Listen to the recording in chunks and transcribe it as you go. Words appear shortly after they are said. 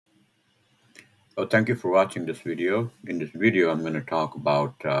Oh, thank you for watching this video. In this video, I'm going to talk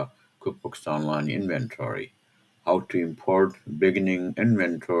about QuickBooks Online inventory, how to import beginning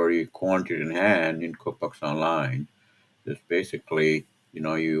inventory quantity in hand in QuickBooks Online. This basically,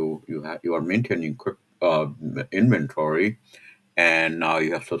 you are maintaining quick inventory, and now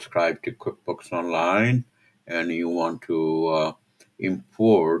you have subscribed to QuickBooks Online, and you want to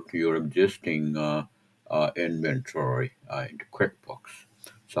import your existing inventory into QuickBooks.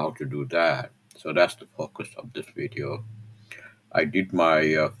 So how to do that? So that's the focus of this video. I did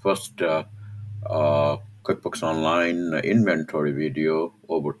my first uh, QuickBooks Online inventory video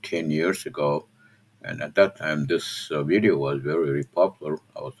over 10 years ago, and at that time this video was very, very popular.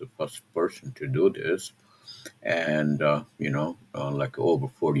 I was the first person to do this, and like over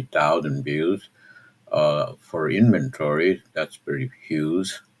 40,000 views for inventory. That's pretty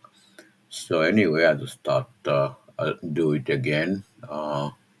huge. So anyway, I just thought I'd do it again.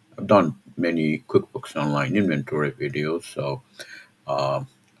 I've done many QuickBooks Online inventory videos, so uh,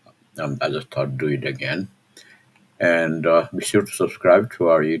 I just thought I'd do it again. And be sure to subscribe to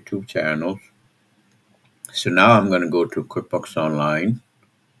our YouTube channel. So now I'm going to go to QuickBooks Online.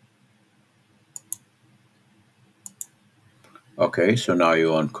 Okay, so now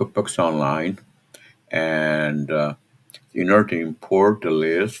you're on QuickBooks Online, and in order to import the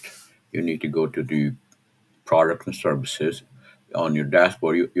list, you need to go to the products and services on your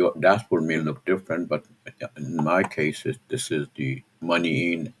dashboard. Your dashboard may look different, but in my case, this is the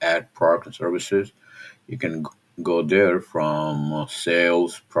money in add product and services. You can go there from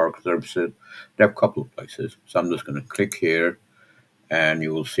sales, product services. There are a couple of places. So I'm just going to click here, and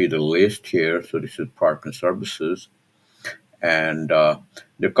you will see the list here. So this is product and services. And there are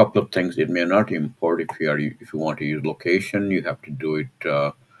a couple of things it may not import. If you want to use location, you have to do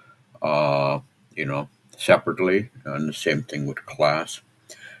it uh, you know separately, and the same thing with class.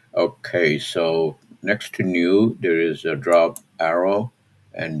 Okay, so next to new there is a drop arrow,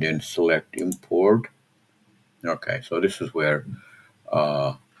 and then select import. Okay, so this is where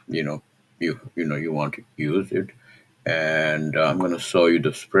uh, you know you want to use it, and I'm going to show you the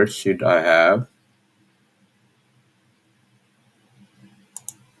spreadsheet I have.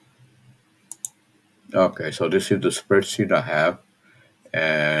 Okay, so this is the spreadsheet I have,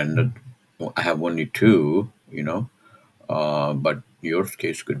 and I have only two, but yours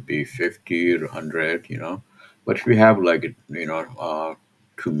case could be 50 or 100, But if you have like,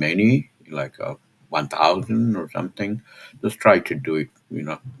 too many, like 1,000 or something, just try to do it,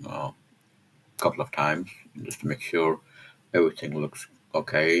 a couple of times just to make sure everything looks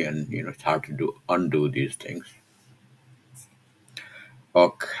okay. And, it's hard to undo these things.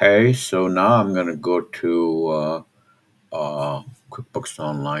 Okay, so now I'm going to go to QuickBooks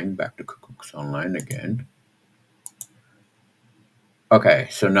Online, back to QuickBooks Online again. Okay,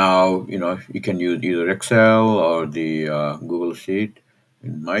 so now you can use either Excel or the Google Sheet.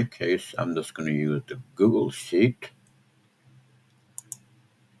 In my case, I'm just going to use the Google Sheet.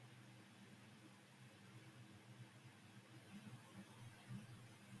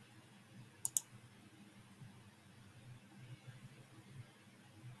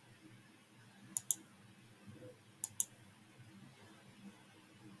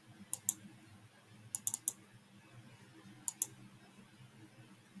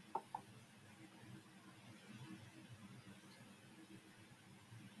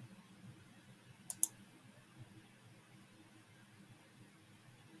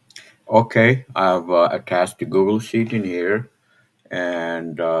 Okay, I've attached the Google Sheet in here,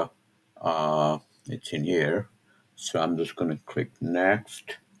 and it's in here. So I'm just going to click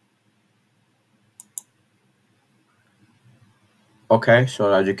Next. Okay,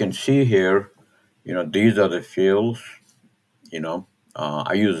 so as you can see here, these are the fields. You know,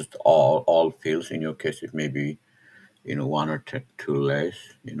 I used all fields. In your case, it may be one or two less.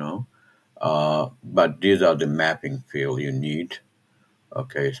 But these are the mapping field you need.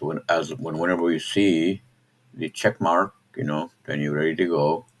 Okay, so whenever you see the check mark, then you're ready to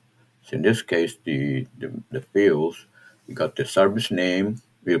go. So in this case, the fields, you got the service name,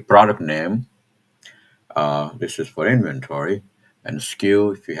 the product name. This is for inventory, and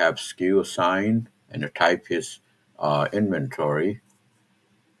SKU if you have SKU assigned, and the type is inventory.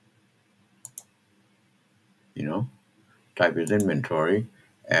 You know, type is inventory,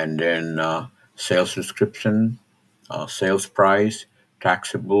 and then sales description, sales price,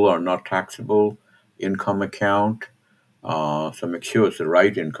 taxable or not taxable, income account. So make sure it's the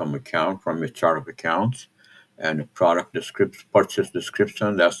right income account from your chart of accounts, and the product description, purchase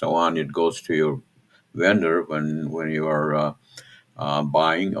description. That's the one it goes to your vendor when you are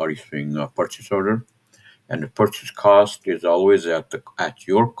buying or issuing a purchase order. And the purchase cost is always at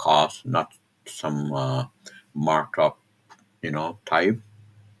your cost, not some marked up, type.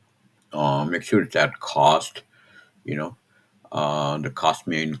 Make sure it's at cost. You know, the cost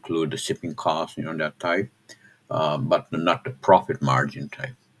may include the shipping cost, that type, but not the profit margin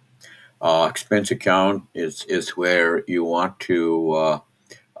type. Expense account is where you want to,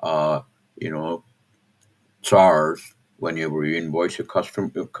 uh, you know, charge whenever you invoice your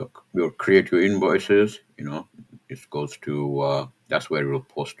customer, you create your invoices. It goes to that's where it will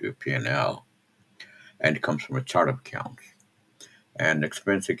post to your P&L, and it comes from a chart of accounts and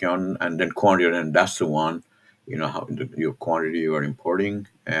expense account, and then quantity, and that's the one. How your quantity you are importing,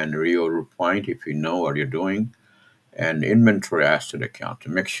 and reorder point if you know what you're doing, and inventory asset account. To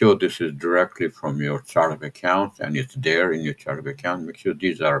make sure this is directly from your chart of accounts and it's there in your chart of account. Make sure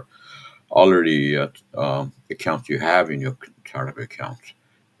these are already accounts you have in your chart of accounts,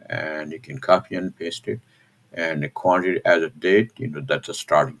 and you can copy and paste it. And the quantity as a date, that's a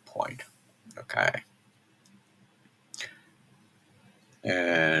starting point. Okay.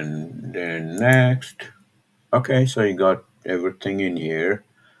 And then next, okay, so you got everything in here.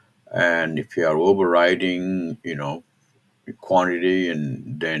 And if you are overriding, quantity,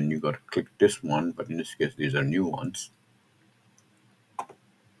 and then you got to click this one. But in this case, these are new ones.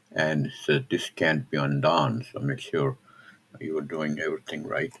 And so this can't be undone. So make sure you are doing everything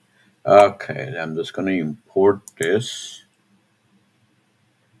right. Okay, I'm just going to import this.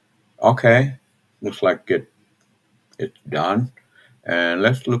 Okay, looks like it's done. And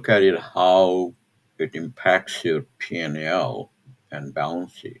let's look at it how it impacts your P&L and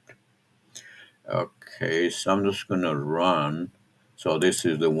balance sheet. Okay, so I'm just going to run. So this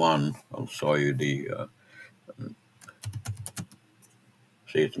is the one. I'll show you the,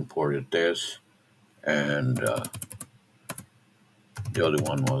 see it's imported this, and the other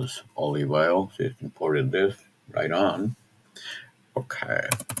one was olive oil. So it's imported this right on. Okay.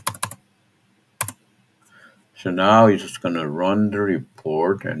 So now you're just going to run the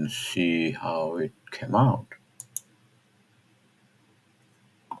report and see how it came out.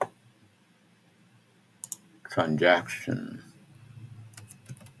 Transaction.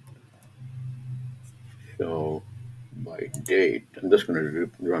 So by date, I'm just going to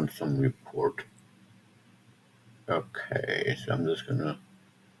run some report. Okay, so I'm just going to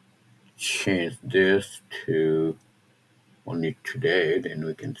change this to only today, then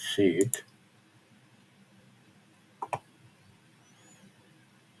we can see it.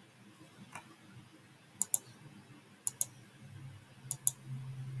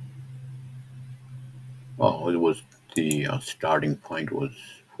 Oh, it was the starting point was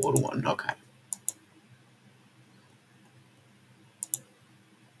 4-1. Okay.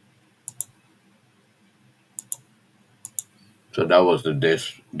 So that was the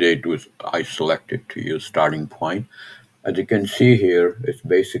date was I selected to use starting point. As you can see here, it's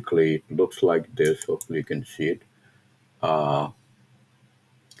basically it looks like this. Hopefully you can see it.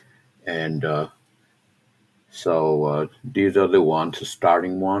 And so these are the ones, the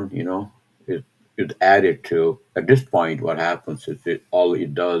starting one. It added to at this point. What happens is all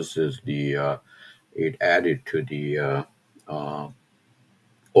it does is it added to the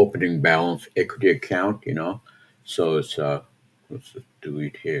opening balance equity account. So let's just do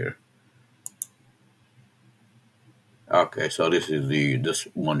it here. Okay, so this is this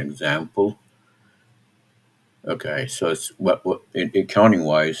one example. Okay, so it's what in accounting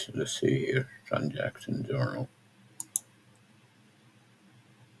wise, let's see here, transaction journal.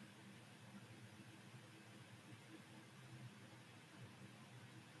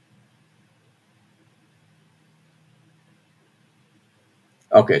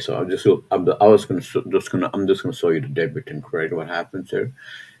 Okay, so I'm just gonna show you the debit and credit. What happens here?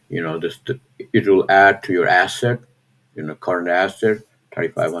 It will add to your asset, current asset,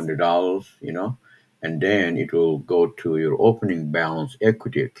 $3,500. And then it will go to your opening balance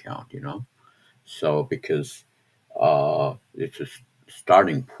equity account. So because it's a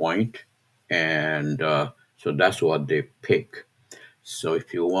starting point, and so that's what they pick. So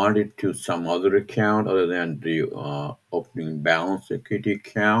if you wanted to some other account other than the opening balance equity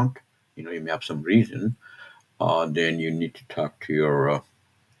account, you may have some reason, then you need to talk to your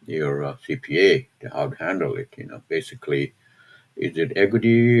CPA to how to handle it. Basically, is it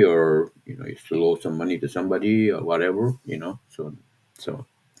equity, or you still owe some money to somebody or whatever. So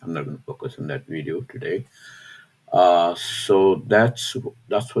I'm not going to focus on that video today. So that's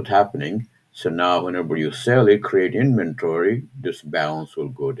what's happening. So now, whenever you sell it, create inventory, this balance will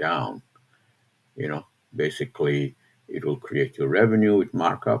go down. You know, basically, it will create your revenue with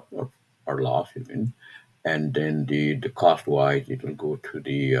markup or loss even, and then the cost wise, it will go to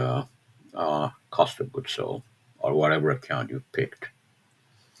the cost of goods sold or whatever account you picked.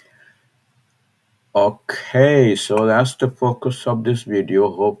 Okay, so that's the focus of this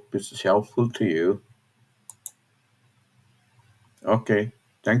video. Hope this is helpful to you. Okay,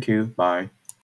 thank you. Bye.